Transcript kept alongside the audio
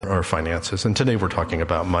our finances. And today we're talking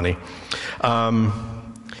about money. A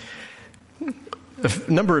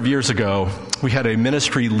number of years ago, we had a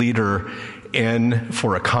ministry leader in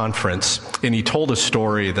for a conference, and he told a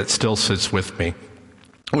story that still sits with me.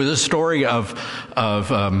 It was a story of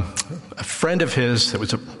a friend of his that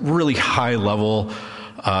was a really high-level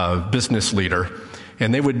business leader,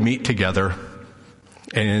 and they would meet together.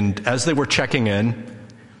 And as they were checking in,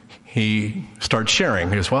 he started sharing.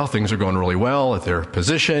 He goes, well, things are going really well at their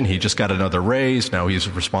position. He just got another raise. Now he's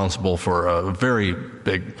responsible for a very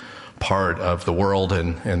big part of the world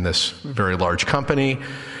in this very large company.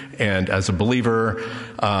 And as a believer,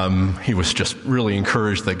 he was just really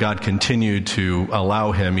encouraged that God continued to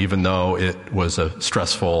allow him, even though it was a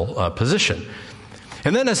stressful position.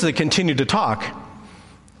 And then as they continued to talk,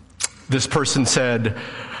 this person said,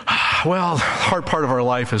 well, the hard part of our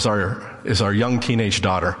life is our young teenage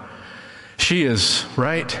daughter. She is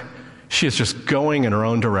just going in her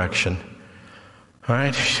own direction. All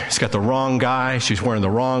right? She's got the wrong guy. She's wearing the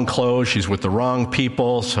wrong clothes. She's with the wrong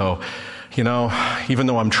people. So, even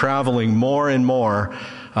though I'm traveling more and more,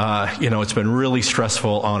 it's been really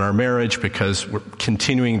stressful on our marriage because we're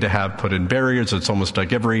continuing to have put in barriers. It's almost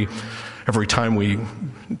like every time we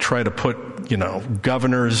try to put,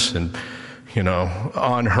 governors and,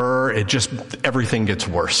 on her, everything gets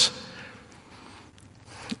worse.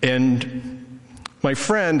 And my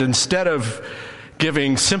friend, instead of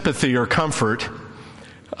giving sympathy or comfort,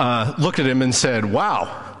 looked at him and said,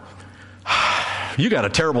 wow, you got a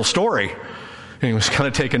terrible story. And he was kind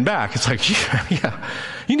of taken back. It's like, yeah,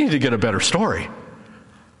 you need to get a better story.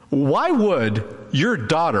 Why would your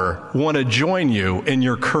daughter want to join you in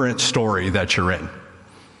your current story that you're in?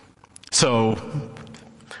 So,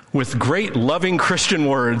 with great loving Christian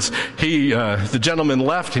words, the gentleman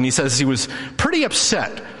left, and he says he was pretty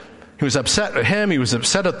upset. He was upset at him. He was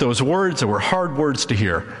upset at those words that were hard words to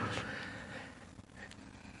hear.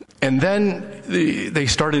 And then they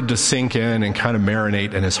started to sink in and kind of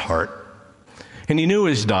marinate in his heart. And he knew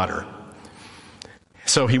his daughter.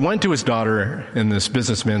 So he went to his daughter, and this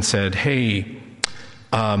businessman said, hey,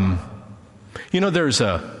 there's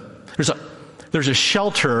a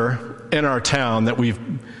shelter in our town that we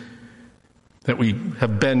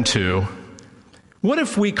have been to. What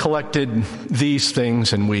if we collected these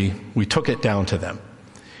things and we took it down to them?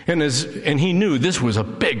 And he knew this was a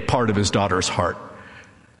big part of his daughter's heart.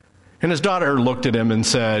 And his daughter looked at him and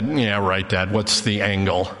said, yeah, right, Dad, what's the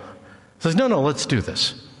angle? He says, no, let's do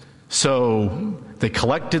this. So they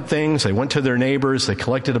collected things, they went to their neighbors, they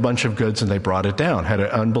collected a bunch of goods, and they brought it down, had an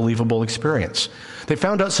unbelievable experience. They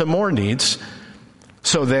found out some more needs,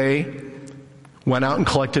 so they went out and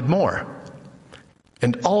collected more.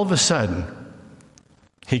 And all of a sudden,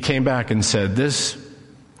 he came back and said, this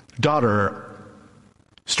daughter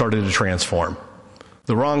started to transform.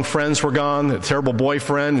 The wrong friends were gone. The terrible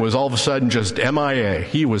boyfriend was all of a sudden just MIA.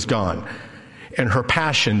 He was gone. And her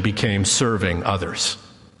passion became serving others.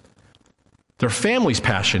 Their family's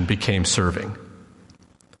passion became serving.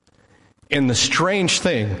 And the strange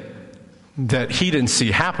thing that he didn't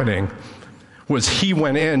see happening was he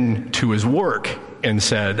went in to his work and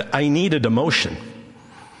said, I need a demotion.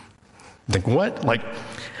 I think, what?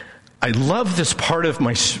 I love this part of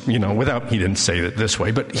my, he didn't say it this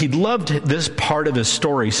way, but he loved this part of his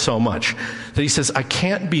story so much that he says, I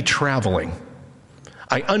can't be traveling.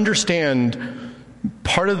 I understand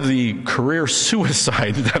part of the career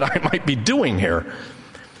suicide that I might be doing here.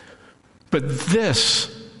 But this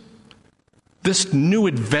new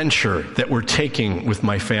adventure that we're taking with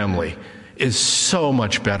my family is so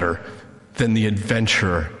much better than the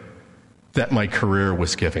adventure that my career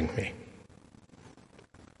was giving me.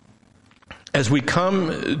 As we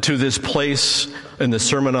come to this place in the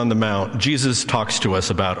Sermon on the Mount, Jesus talks to us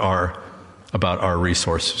about our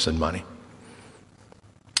resources and money.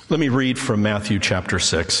 Let me read from Matthew chapter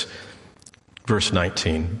 6, verse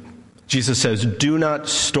 19. Jesus says, do not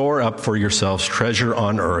store up for yourselves treasure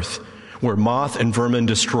on earth, where moth and vermin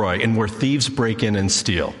destroy, and where thieves break in and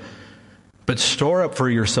steal. But store up for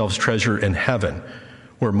yourselves treasure in heaven,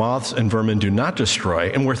 where moths and vermin do not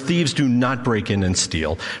destroy, and where thieves do not break in and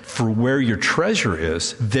steal. For where your treasure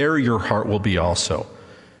is, there your heart will be also.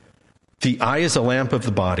 The eye is a lamp of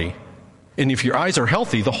the body, and if your eyes are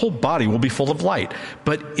healthy, the whole body will be full of light.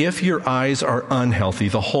 But if your eyes are unhealthy,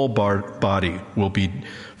 the whole body will be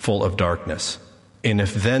full of darkness. And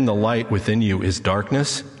if then the light within you is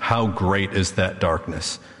darkness, how great is that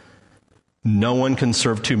darkness? No one can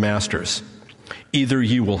serve two masters. Either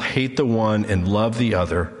you will hate the one and love the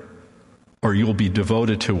other, or you will be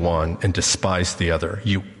devoted to one and despise the other.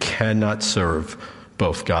 You cannot serve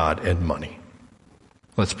both God and money.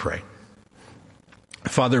 Let's pray.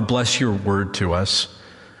 Father, bless your word to us.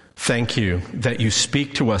 Thank you that you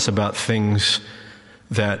speak to us about things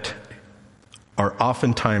that are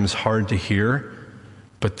oftentimes hard to hear,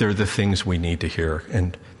 but they're the things we need to hear.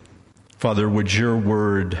 And Father, would your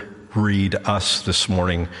word read us this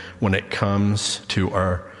morning when it comes to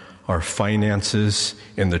our finances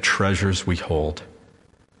and the treasures we hold.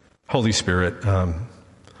 Holy Spirit,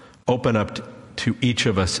 open up to each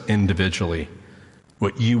of us individually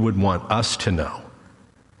what you would want us to know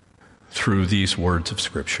through these words of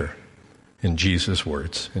Scripture, in Jesus'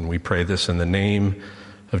 words. And we pray this in the name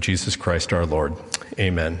of Jesus Christ our Lord.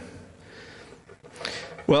 Amen.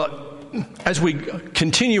 Well, as we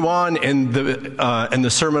continue on in the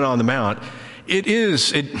Sermon on the Mount, it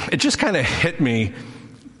just kind of hit me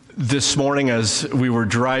this morning as we were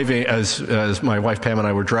driving, as my wife Pam and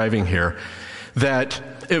I were driving here, that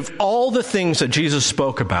if all the things that Jesus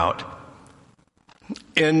spoke about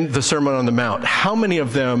in the Sermon on the Mount, how many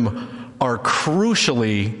of them are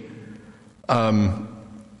crucially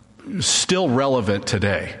still relevant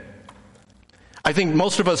today? I think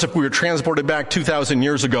most of us, if we were transported back 2,000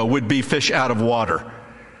 years ago, would be fish out of water,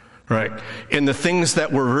 right? And the things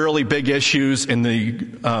that were really big issues it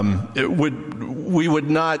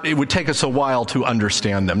would take us a while to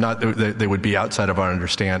understand them. Not that they would be outside of our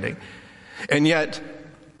understanding. And yet,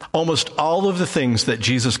 almost all of the things that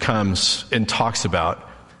Jesus comes and talks about,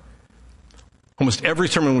 almost every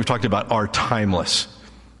sermon we've talked about, are timeless.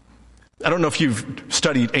 I don't know if you've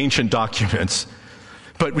studied ancient documents,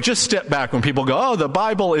 but we just step back when people go, "Oh, the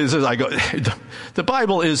Bible is," I go, "The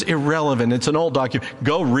Bible is irrelevant. It's an old document."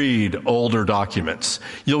 Go read older documents.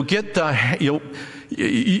 You'll get the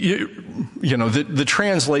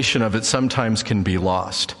translation of it sometimes can be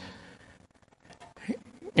lost.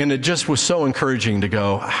 And it just was so encouraging to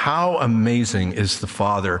go, how amazing is the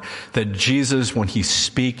Father that Jesus, when he's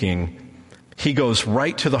speaking, he goes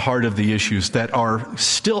right to the heart of the issues that are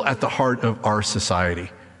still at the heart of our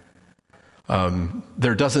society.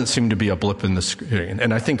 There doesn't seem to be a blip in the screen,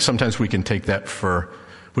 and I think sometimes we can take that for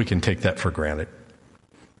granted.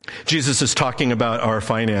 Jesus is talking about our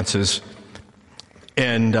finances,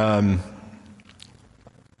 and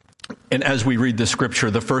as we read the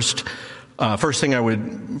Scripture, the first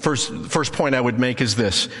point I would make is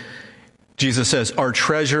this: Jesus says, "Our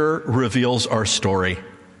treasure reveals our story."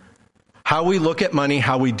 How we look at money,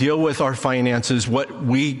 how we deal with our finances, what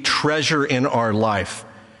we treasure in our life,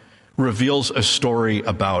 reveals a story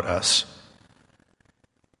about us.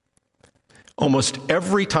 Almost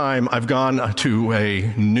every time I've gone to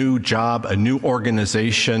a new job, a new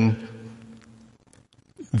organization,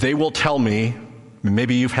 they will tell me,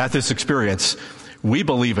 maybe you've had this experience, "We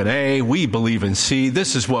believe in A, we believe in C,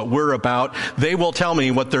 this is what we're about." They will tell me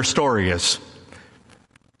what their story is.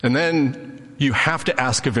 And then you have to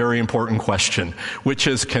ask a very important question, which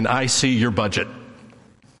is, can I see your budget?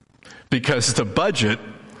 Because the budget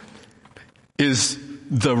is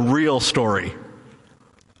the real story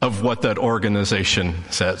of what that organization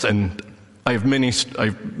says. And I have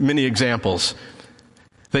many examples.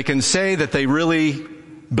 They can say that they really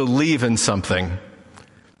believe in something,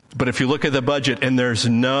 but if you look at the budget and there's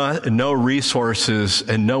no resources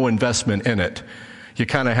and no investment in it, you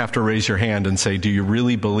kind of have to raise your hand and say, do you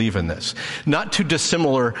really believe in this? Not too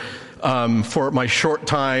dissimilar for my short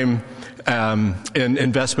time in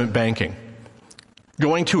investment banking.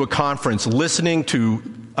 Going to a conference, listening to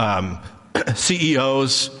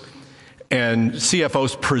CEOs and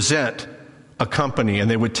CFOs present a company, and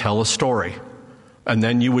they would tell a story. And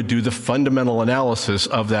then you would do the fundamental analysis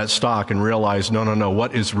of that stock and realize, no,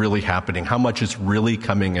 what is really happening? How much is really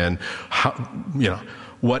coming in?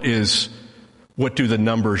 What do the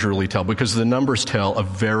numbers really tell? Because the numbers tell a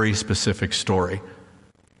very specific story.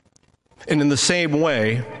 And in the same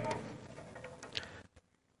way,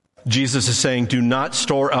 Jesus is saying, do not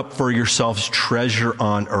store up for yourselves treasure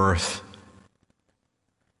on earth.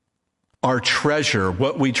 Our treasure,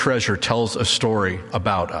 what we treasure, tells a story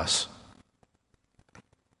about us.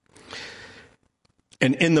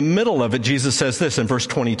 And in the middle of it, Jesus says this in verse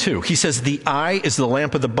 22. He says, the eye is the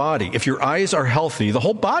lamp of the body. If your eyes are healthy, the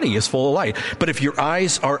whole body is full of light. But if your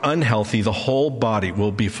eyes are unhealthy, the whole body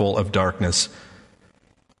will be full of darkness.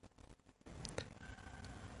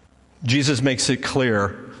 Jesus makes it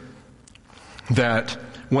clear that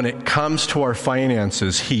when it comes to our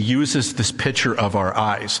finances, he uses this picture of our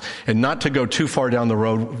eyes. And not to go too far down the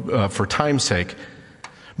road for time's sake,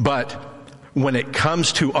 but when it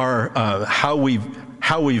comes to our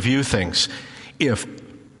how we view things, if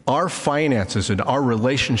our finances and our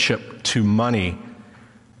relationship to money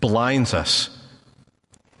blinds us,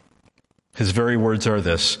 his very words are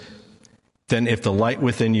this: then if the light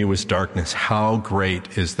within you is darkness, how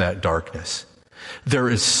great is that darkness? There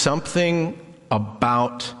is something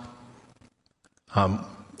about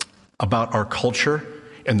our culture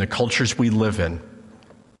and the cultures we live in,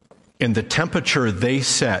 and the temperature they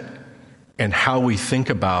set, and how we think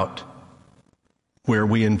about where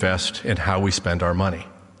we invest and how we spend our money.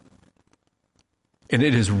 And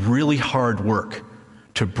it is really hard work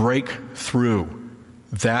to break through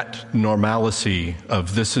that normalcy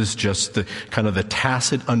of this is just the kind of the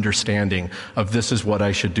tacit understanding of this is what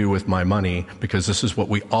I should do with my money because this is what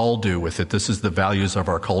we all do with it. This is the values of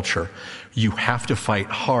our culture. You have to fight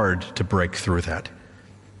hard to break through that.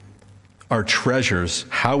 Our treasures,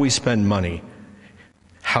 how we spend money,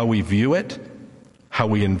 how we view it, how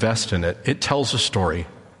we invest in it, it tells a story.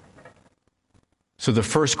 So the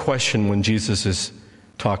first question when Jesus is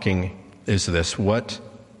talking is this: what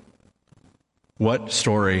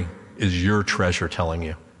story is your treasure telling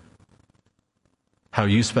you? How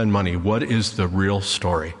you spend money, what is the real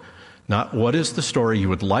story? Not what is the story you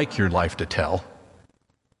would like your life to tell,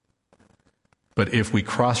 but if we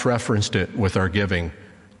cross-referenced it with our giving,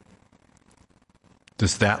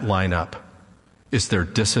 does that line up? Is there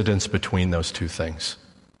dissonance between those two things?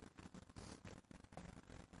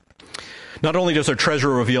 Not only does our treasure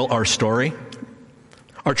reveal our story,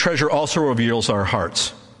 our treasure also reveals our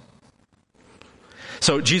hearts.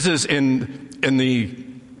 So Jesus in the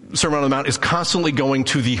Sermon on the Mount is constantly going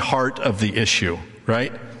to the heart of the issue,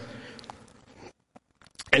 right?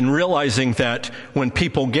 And realizing that when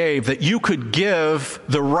people gave, that you could give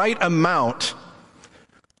the right amount.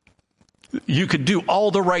 You could do all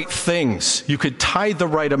the right things. You could tithe the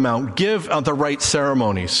right amount, give on the right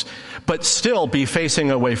ceremonies, but still be facing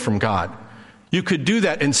away from God. You could do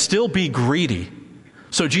that and still be greedy.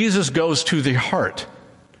 So Jesus goes to the heart,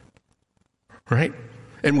 right?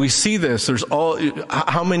 And we see this. There's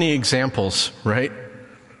how many examples, right?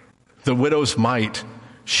 The widow's mite,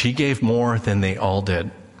 she gave more than they all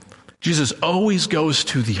did. Jesus always goes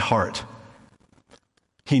to the heart.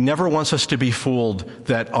 He never wants us to be fooled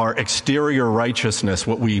that our exterior righteousness,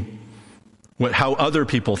 how other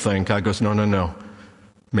people think, God goes, no.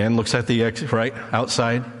 Man looks at the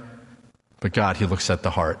outside, but God, he looks at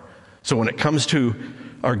the heart. So when it comes to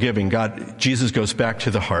our giving, Jesus goes back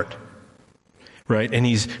to the heart, right? And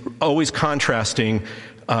he's always contrasting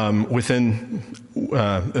within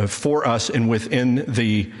for us and within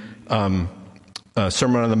the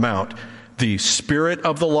Sermon on the Mount, the spirit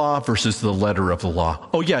of the law versus the letter of the law.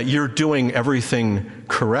 Oh yeah, you're doing everything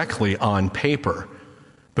correctly on paper,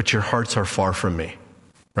 but your hearts are far from me,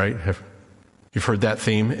 right? You've heard that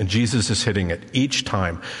theme, and Jesus is hitting it each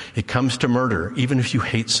time. It comes to murder, even if you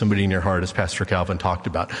hate somebody in your heart, as Pastor Calvin talked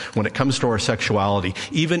about. When it comes to our sexuality,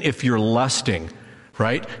 even if you're lusting,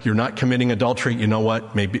 right? You're not committing adultery. You know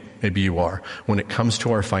what? Maybe you are. When it comes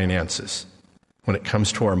to our finances, when it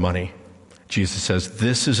comes to our money, Jesus says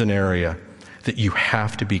this is an area that you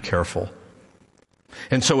have to be careful.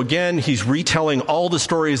 And so again, he's retelling all the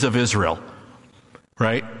stories of Israel,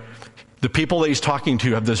 right? The people that he's talking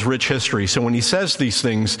to have this rich history. So when he says these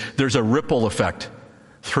things, there's a ripple effect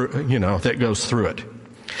that goes through it.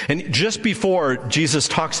 And just before Jesus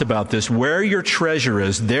talks about this, where your treasure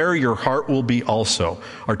is, there your heart will be also.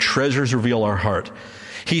 Our treasures reveal our heart.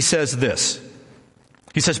 He says this.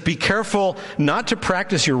 He says, be careful not to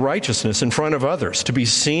practice your righteousness in front of others, to be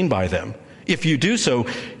seen by them. If you do so,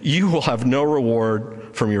 you will have no reward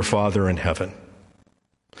from your Father in heaven.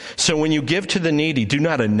 So when you give to the needy, do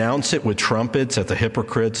not announce it with trumpets as the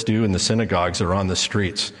hypocrites do in the synagogues or on the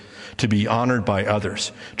streets, to be honored by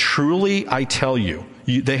others. Truly, I tell you,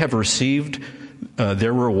 they have received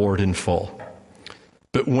their reward in full.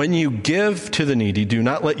 But when you give to the needy, do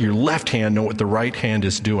not let your left hand know what the right hand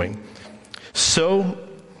is doing, so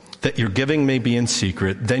that your giving may be in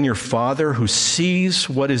secret. Then your Father who sees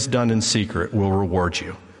what is done in secret will reward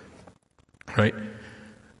you. Right?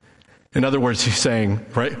 In other words, he's saying,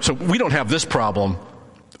 right? So we don't have this problem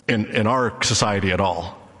in our society at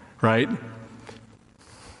all, right?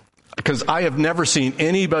 Because I have never seen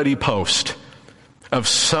anybody post of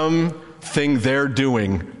something they're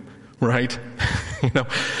doing, right?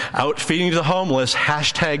 Out feeding the homeless,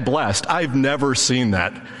 #blessed. I've never seen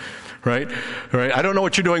that. Right? I don't know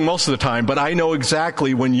what you're doing most of the time, but I know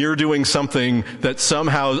exactly when you're doing something that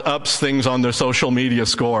somehow ups things on the social media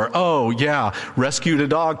score. Oh, yeah, rescued a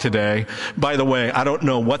dog today. By the way, I don't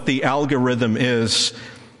know what the algorithm is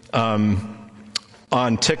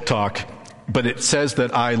on TikTok, but it says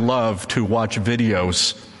that I love to watch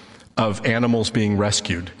videos of animals being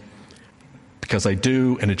rescued. because I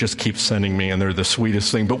do, and it just keeps sending me, and they're the sweetest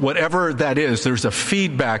thing. But whatever that is, there's a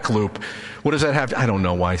feedback loop. What does that have? I don't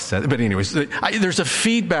know why I said it, but anyways, there's a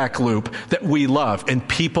feedback loop that we love, and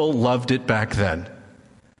people loved it back then.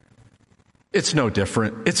 It's no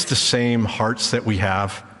different. It's the same hearts that we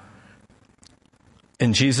have.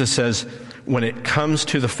 And Jesus says, when it comes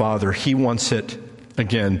to the Father, he wants it,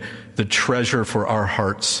 again, the treasure for our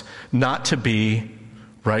hearts, not to be,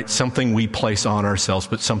 right, something we place on ourselves,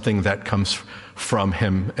 but something that comes from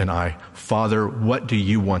him and I. Father, what do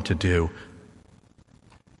you want to do?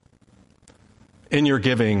 In your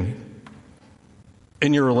giving,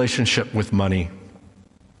 in your relationship with money,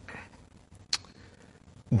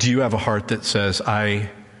 do you have a heart that says,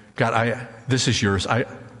 God, this is yours. I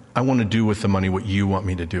want to do with the money what you want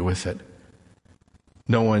me to do with it.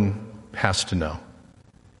 No one has to know.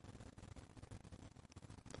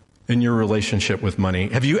 In your relationship with money,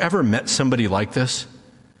 have you ever met somebody like this?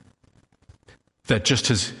 That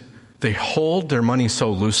they hold their money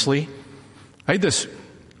so loosely? I had this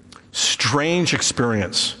strange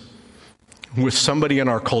experience with somebody in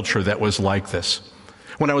our culture that was like this.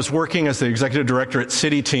 When I was working as the executive director at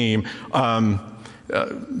City Team,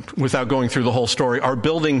 without going through the whole story, our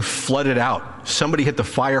building flooded out. Somebody hit the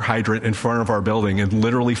fire hydrant in front of our building and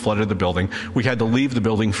literally flooded the building. We had to leave the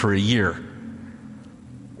building for a year.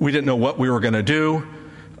 We didn't know what we were going to do.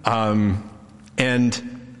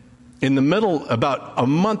 And in the middle, about a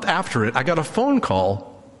month after it, I got a phone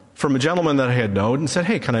call from a gentleman that I had known and said,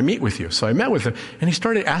 hey, can I meet with you? So I met with him, and he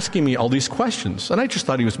started asking me all these questions. And I just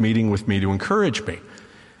thought he was meeting with me to encourage me.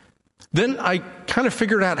 Then I kind of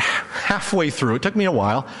figured out halfway through, it took me a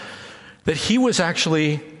while, that he was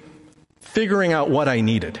actually figuring out what I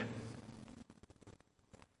needed.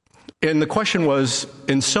 And the question was,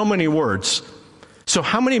 in so many words, so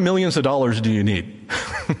how many millions of dollars do you need?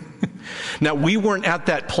 Now, we weren't at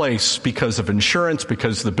that place because of insurance,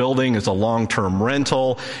 because the building is a long-term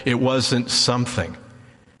rental. It wasn't something.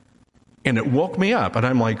 And it woke me up, and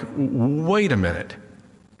I'm like, wait a minute.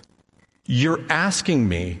 You're asking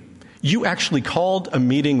me, you actually called a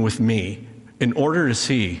meeting with me in order to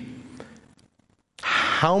see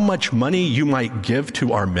how much money you might give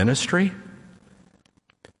to our ministry?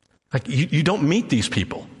 Like, you don't meet these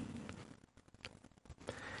people.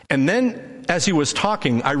 And then, as he was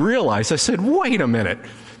talking, I realized, I said, wait a minute.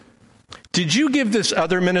 Did you give this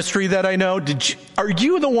other ministry that I know? Are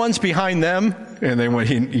you the ones behind them? And they went,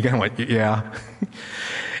 he kind of went, yeah.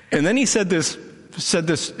 And then he said this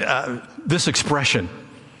expression.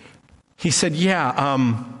 He said, yeah,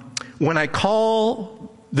 when I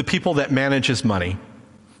call the people that manage his money,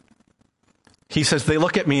 he says, they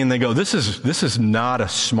look at me and they go, this is not a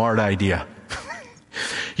smart idea.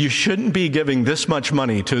 You shouldn't be giving this much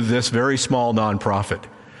money to this very small nonprofit.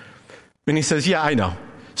 And he says, yeah, I know.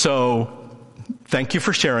 So thank you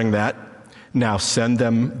for sharing that. Now send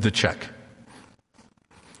them the check.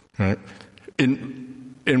 All right.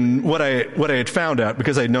 In what I had found out,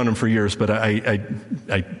 because I'd known him for years, but I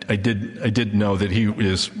did know that he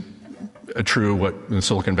is a true, what in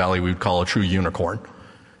Silicon Valley we would call a true unicorn.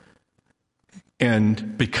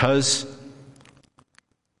 And because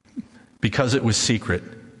it was secret,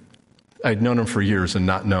 I'd known him for years and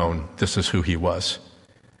not known this is who he was.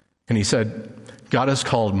 And he said, God has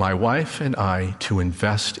called my wife and I to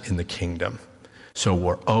invest in the kingdom. So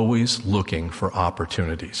we're always looking for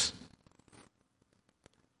opportunities.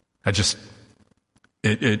 I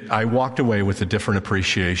walked away with a different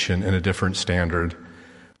appreciation and a different standard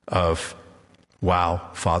of,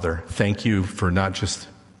 wow, Father, thank you for not just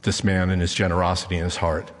this man and his generosity in his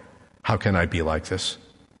heart. How can I be like this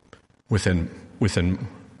within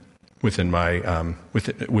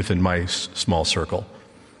my small circle?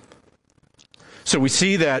 So we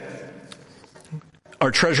see that our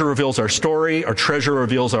treasure reveals our story, our treasure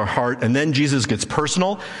reveals our heart, and then Jesus gets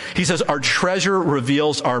personal. He says, our treasure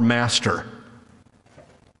reveals our master.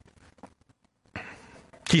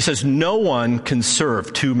 He says, no one can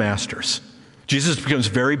serve two masters. Jesus becomes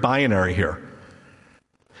very binary here.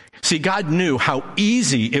 See, God knew how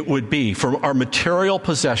easy it would be for our material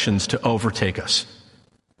possessions to overtake us.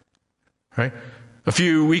 Right? A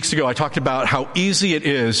few weeks ago, I talked about how easy it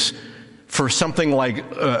is for something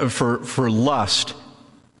like, for lust.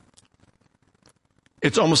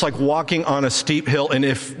 It's almost like walking on a steep hill, and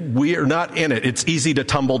if we are not in it, it's easy to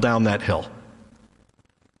tumble down that hill.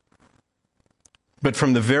 But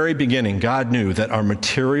from the very beginning, God knew that our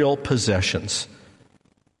material possessions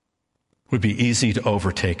would be easy to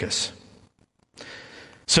overtake us.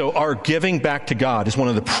 So our giving back to God is one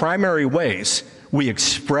of the primary ways we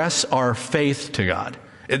express our faith to God.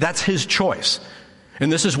 That's his choice.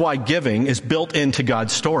 And this is why giving is built into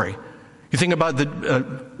God's story. You think about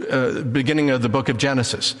the beginning of the book of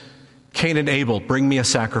Genesis. Cain and Abel, bring me a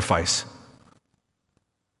sacrifice.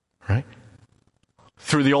 Right?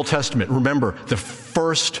 Through the Old Testament, remember, the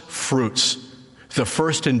first fruits, the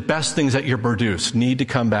first and best things that you produce need to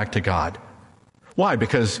come back to God. Why?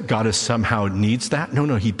 Because God somehow needs that?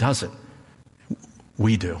 No, he doesn't.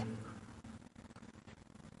 We do.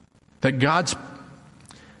 That God's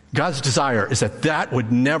desire is that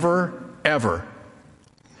would never, ever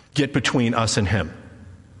get between us and him.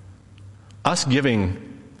 Us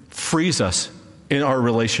giving frees us in our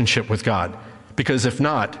relationship with God, because if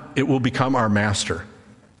not, it will become our master.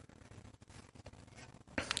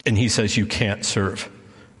 And he says you can't serve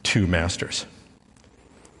two masters.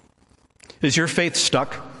 Is your faith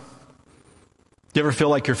stuck? Do you ever feel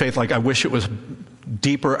like your faith, I wish it was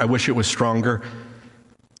deeper, I wish it was stronger?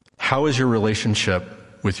 How is your relationship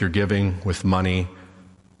with your giving, with money,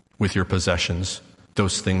 with your possessions,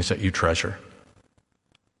 those things that you treasure?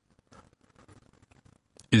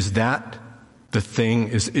 Is that the thing,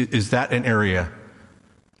 is that an area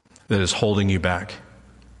that is holding you back?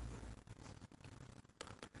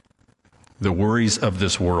 The worries of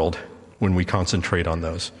this world, when we concentrate on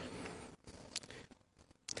those.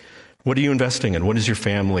 What are you investing in? What is your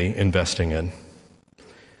family investing in?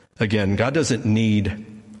 Again, God doesn't need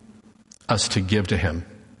us to give to him,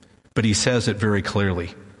 but he says it very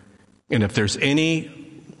clearly. And if there's any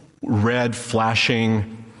red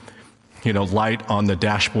flashing, light on the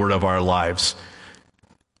dashboard of our lives,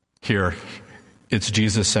 here, it's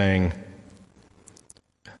Jesus saying,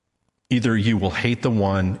 either you will hate the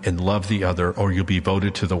one and love the other, or you'll be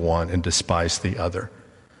devoted to the one and despise the other.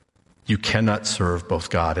 You cannot serve both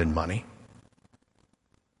God and money.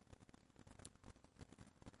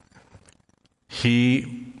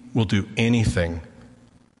 He will do anything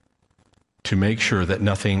to make sure that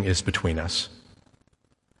nothing is between us.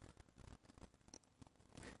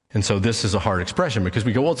 And so this is a hard expression, because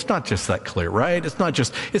we go, well, it's not just that clear, right? It's not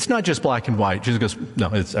just black and white. Jesus goes, no,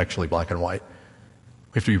 it's actually black and white.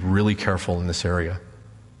 We have to be really careful in this area.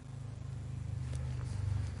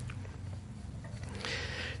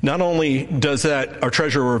 Not only does that our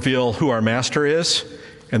treasure reveal who our master is,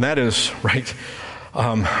 and that is, right,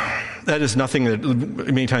 that is nothing that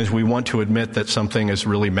many times we want to admit that something has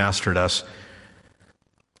really mastered us,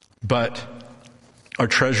 but our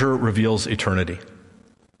treasure reveals eternity.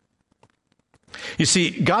 You see,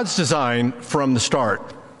 God's design from the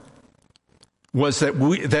start was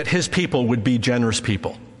that his people would be generous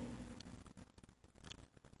people,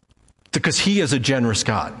 because he is a generous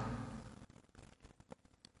God.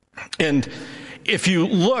 And if you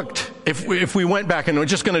looked, if we went back, and we're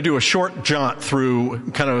just going to do a short jaunt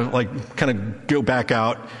through, kind of go back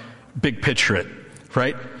out, big picture it,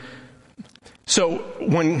 right? So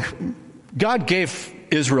when God gave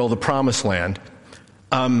Israel the promised land,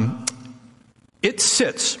 it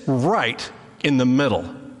sits right in the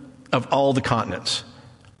middle of all the continents.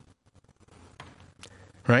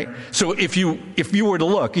 Right? So if you were to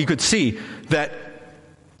look, you could see that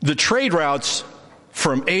the trade routes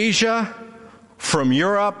from Asia, from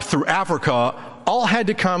Europe, through Africa, all had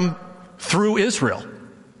to come through Israel.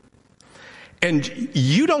 And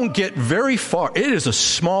you don't get very far. It is a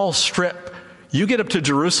small strip. You get up to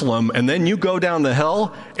Jerusalem, and then you go down the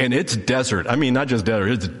hill, and it's desert. I mean, not just desert,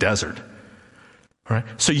 it's desert. All right?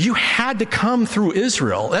 So you had to come through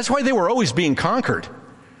Israel. That's why they were always being conquered.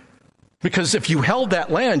 Because if you held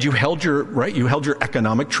that land, you held your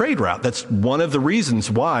economic trade route. That's one of the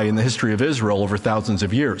reasons why in the history of Israel over thousands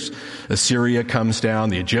of years, Assyria comes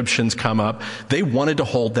down, the Egyptians come up. They wanted to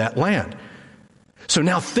hold that land. So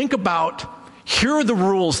now think about, here are the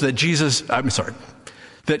rules that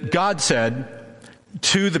that God said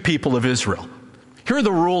to the people of Israel. Here are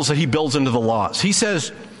the rules that he builds into the laws. He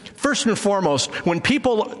says, first and foremost, when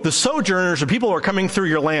the sojourners or people who are coming through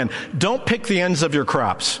your land, don't pick the ends of your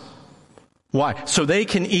crops. Why? So they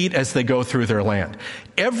can eat as they go through their land.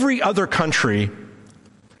 Every other country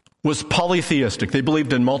was polytheistic. They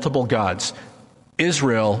believed in multiple gods.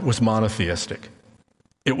 Israel was monotheistic.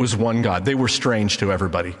 It was one God. They were strange to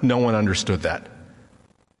everybody. No one understood that.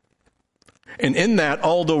 And in that,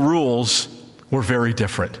 all the rules were very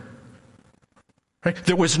different. Right?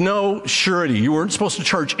 There was no surety. You weren't supposed to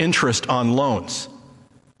charge interest on loans.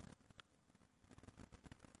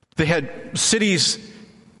 They had cities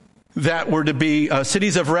that were to be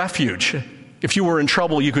cities of refuge. If you were in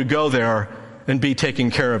trouble, you could go there and be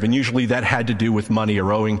taken care of. And usually that had to do with money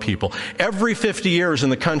or owing people. Every 50 years in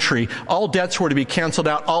the country, all debts were to be canceled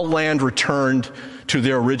out, all land returned to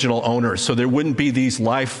their original owners. So there wouldn't be these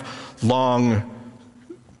lifelong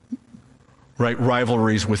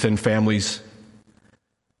rivalries within families.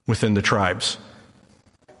 within the tribes.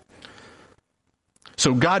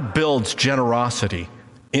 So God builds generosity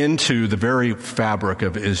into the very fabric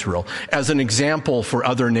of Israel as an example for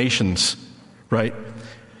other nations, right?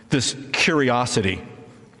 This curiosity.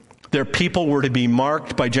 Their people were to be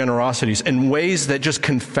marked by generosities in ways that just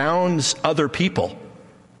confounds other people.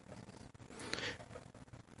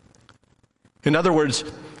 In other words,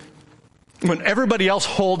 when everybody else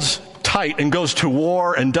holds tight and goes to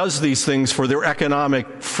war and does these things for their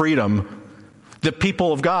economic freedom, the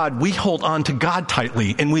people of God, we hold on to God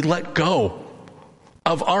tightly and we let go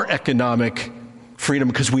of our economic freedom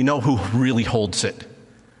because we know who really holds it.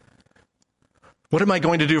 What am I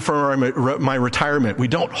going to do for my retirement? We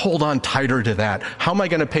don't hold on tighter to that. How am I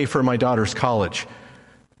going to pay for my daughter's college?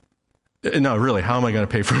 No, really, how am I going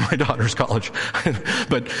to pay for my daughter's college?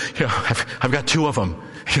 But I've got 2 of them.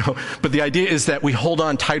 But the idea is that we hold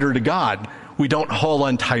on tighter to God. We don't hold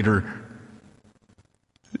on tighter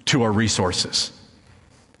to our resources.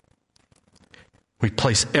 We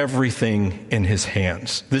place everything in his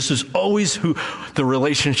hands. This is always the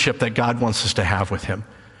relationship that God wants us to have with him.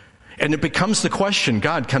 And it becomes the question,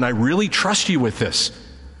 God, can I really trust you with this?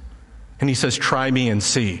 And he says, try me and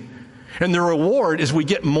see. And the reward is we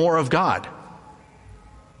get more of God.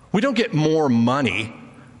 We don't get more money.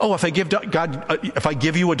 Oh, if I give if I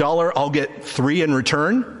give you $1, I'll get 3 in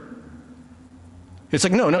return. It's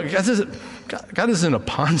like, no, God isn't a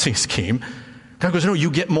Ponzi scheme. God goes, no, you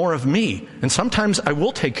get more of me. And sometimes I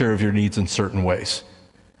will take care of your needs in certain ways.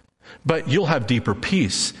 But you'll have deeper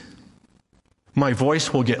peace. My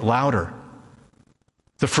voice will get louder.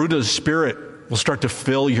 The fruit of the Spirit will start to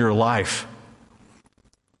fill your life.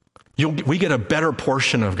 We get a better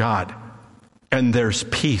portion of God. And there's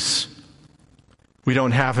peace. We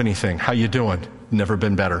don't have anything. How you doing? Never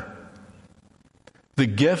been better. The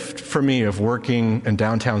gift for me of working in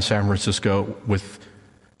downtown San Francisco with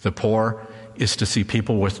the poor is to see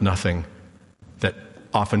people with nothing that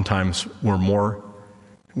oftentimes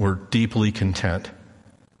were deeply content.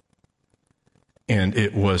 And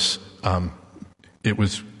it was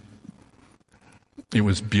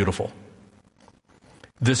beautiful.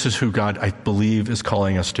 This is who God, I believe, is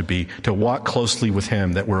calling us to be, to walk closely with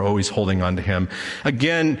him, that we're always holding on to him.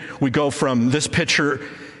 Again, we go from this picture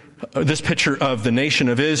of the nation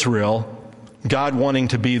of Israel, God wanting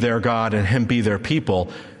to be their God and him be their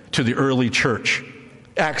people, to the early church.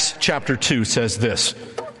 Acts chapter 2 says this.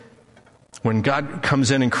 When God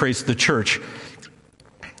comes in and creates the church,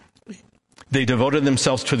 they devoted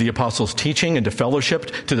themselves to the apostles' teaching and to fellowship,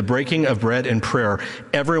 to the breaking of bread and prayer.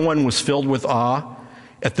 Everyone was filled with awe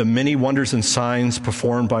at the many wonders and signs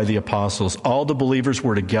performed by the apostles. All the believers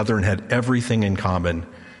were together and had everything in common.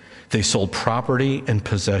 They sold property and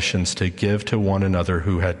possessions to give to one another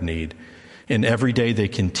who had need. And every day they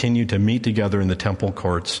continued to meet together in the temple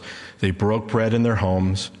courts. They broke bread in their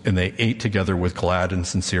homes, and they ate together with glad and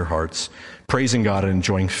sincere hearts, praising God and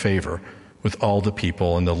enjoying favor with all the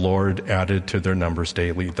people. And the Lord added to their numbers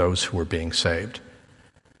daily those who were being saved.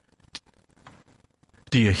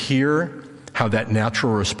 Do you hear how that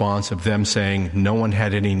natural response of them saying no one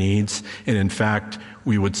had any needs, and in fact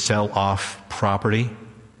we would sell off property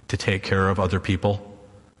to take care of other people?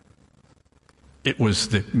 It was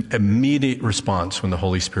the immediate response when the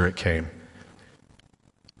Holy Spirit came.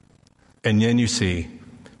 And then you see,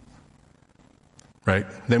 right?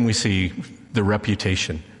 Then we see the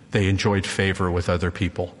reputation. They enjoyed favor with other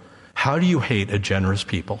people. How do you hate a generous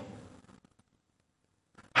people?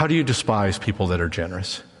 How do you despise people that are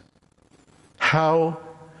generous? How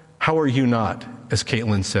are you not, as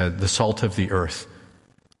Caitlin said, the salt of the earth,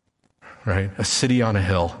 right? A city on a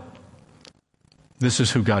hill. This is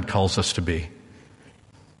who God calls us to be.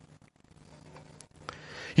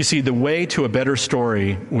 You see, the way to a better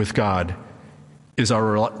story with God is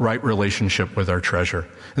our right relationship with our treasure.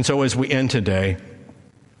 And so as we end today,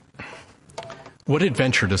 what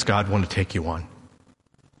adventure does God want to take you on?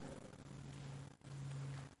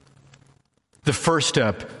 The first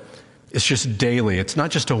step is just daily. It's not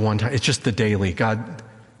just a one-time, it's just the daily. God,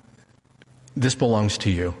 this belongs to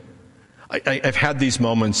you. I've had these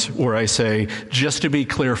moments where I say, just to be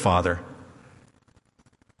clear, Father,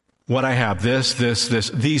 what I have,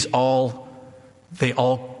 these all, they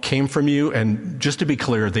all came from you, and just to be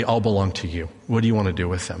clear, they all belong to you. What do you want to do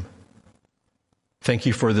with them? Thank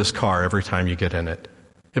you for this car every time you get in it.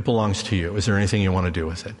 It belongs to you. Is there anything you want to do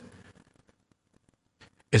with it?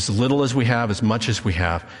 As little as we have, as much as we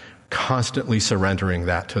have, constantly surrendering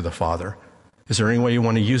that to the Father. Is there any way you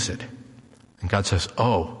want to use it? And God says,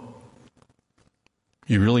 oh,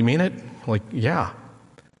 you really mean it? Like, yeah.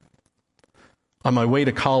 On my way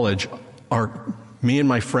to college, our me and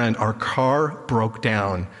my friend, our car broke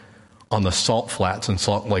down on the salt flats in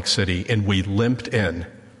Salt Lake City, and we limped in.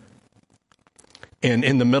 And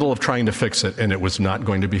in the middle of trying to fix it, and it was not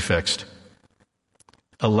going to be fixed,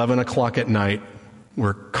 11 o'clock at night,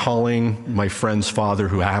 we're calling my friend's father,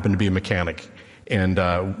 who happened to be a mechanic, and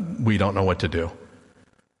we don't know what to do.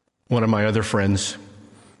 One of my other friends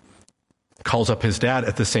calls up his dad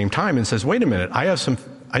at the same time and says, wait a minute,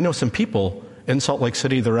 I know some people in Salt Lake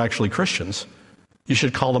City that are actually Christians. You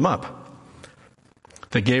should call them up.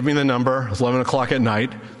 They gave me the number. It was 11 o'clock at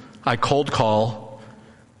night. I cold call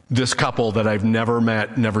this couple that I've never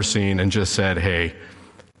met, never seen, and just said, hey,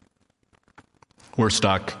 we're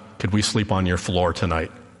stuck. Could we sleep on your floor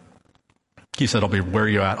tonight? He said, where are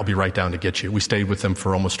you at? I'll be right down to get you. We stayed with them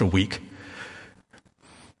for almost a week.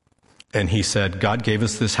 And he said, God gave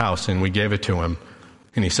us this house, and we gave it to him.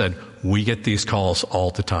 And he said, we get these calls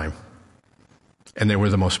all the time. And they were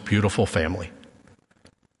the most beautiful family.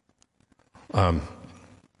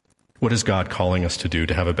 What is God calling us to do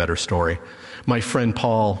to have a better story? My friend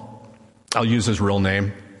Paul, I'll use his real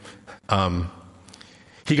name.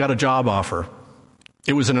 He got a job offer.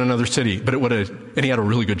 It was in another city, but and he had a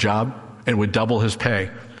really good job and would double his pay.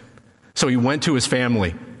 So he went to his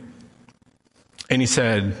family and he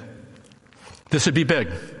said, this would be big.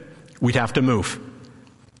 We'd have to move.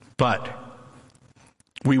 But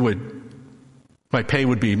my pay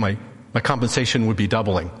would be, my compensation would be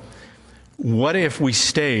doubling. What if we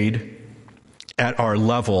stayed at our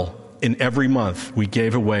level and every month we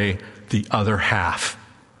gave away the other half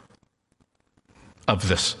of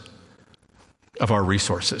our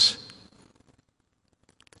resources?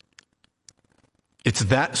 It's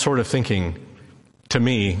that sort of thinking, to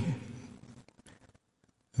me,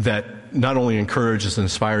 that not only encourages and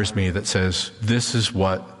inspires me, that says, this is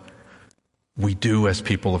what we do as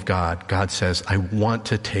people of God. God says, I want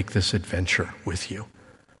to take this adventure with you.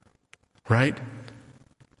 Right?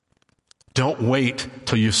 Don't wait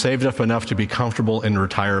till you've saved up enough to be comfortable in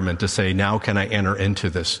retirement to say, now can I enter into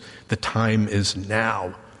this? The time is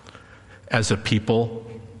now, as a people,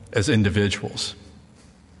 as individuals.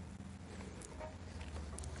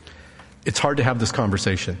 It's hard to have this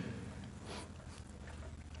conversation.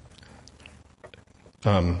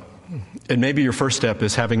 And maybe your first step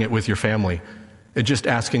is having it with your family and just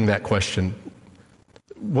asking that question.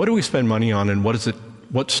 What do we spend money on, and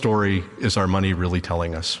what story is our money really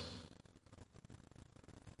telling us?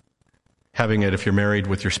 Having it, if you're married,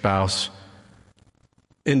 with your spouse.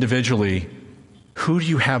 Individually, who do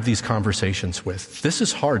you have these conversations with? This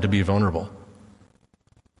is hard to be vulnerable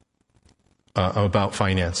about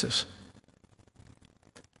finances.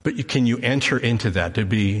 But can you enter into that to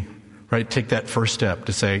be, right, take that first step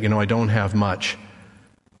to say, I don't have much,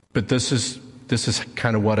 but this is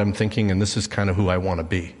kind of what I'm thinking, and this is kind of who I want to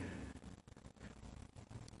be.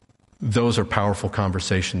 Those are powerful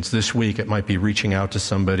conversations. This week, it might be reaching out to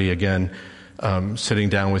somebody, again, sitting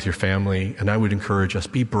down with your family, and I would encourage us,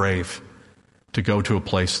 be brave to go to a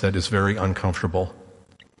place that is very uncomfortable.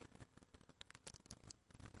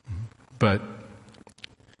 But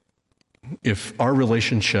if our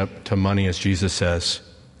relationship to money, as Jesus says,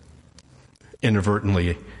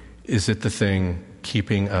 inadvertently, is it the thing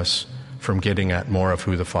keeping us from getting at more of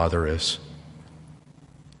who the Father is?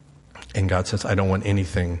 And God says, I don't want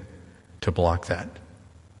anything to block that.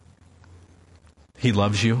 He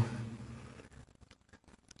loves you.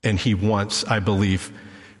 And he wants, I believe,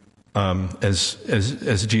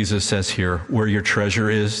 as Jesus says here, where your treasure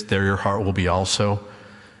is, there your heart will be also.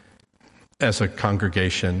 As a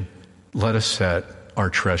congregation, let us set our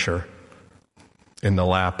treasure in the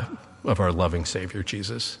lap of our loving Savior,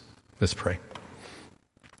 Jesus. Let's pray.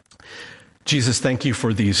 Jesus, thank you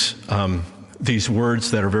for these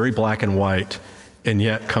words that are very black and white, and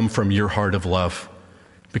yet come from your heart of love,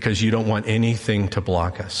 because you don't want anything to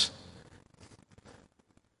block us.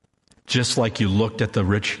 Just like you looked at the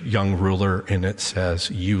rich young ruler and it says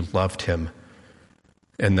you loved him,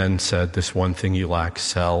 and then said, this one thing you lack,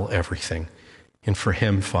 sell everything. And for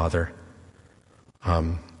him, Father,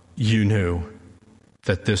 you knew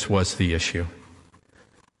that this was the issue.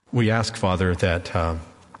 We ask, Father, that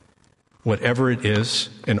whatever it is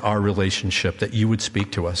in our relationship, that you would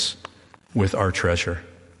speak to us with our treasure.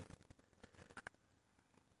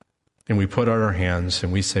 And we put out our hands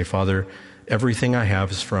and we say, Father, everything I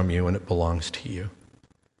have is from you and it belongs to you.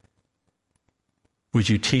 Would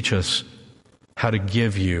you teach us how to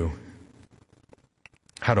give you,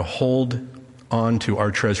 how to hold on to our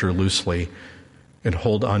treasure loosely and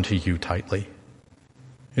hold on to you tightly.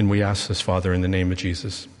 And we ask this, Father, in the name of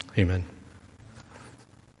Jesus. Amen.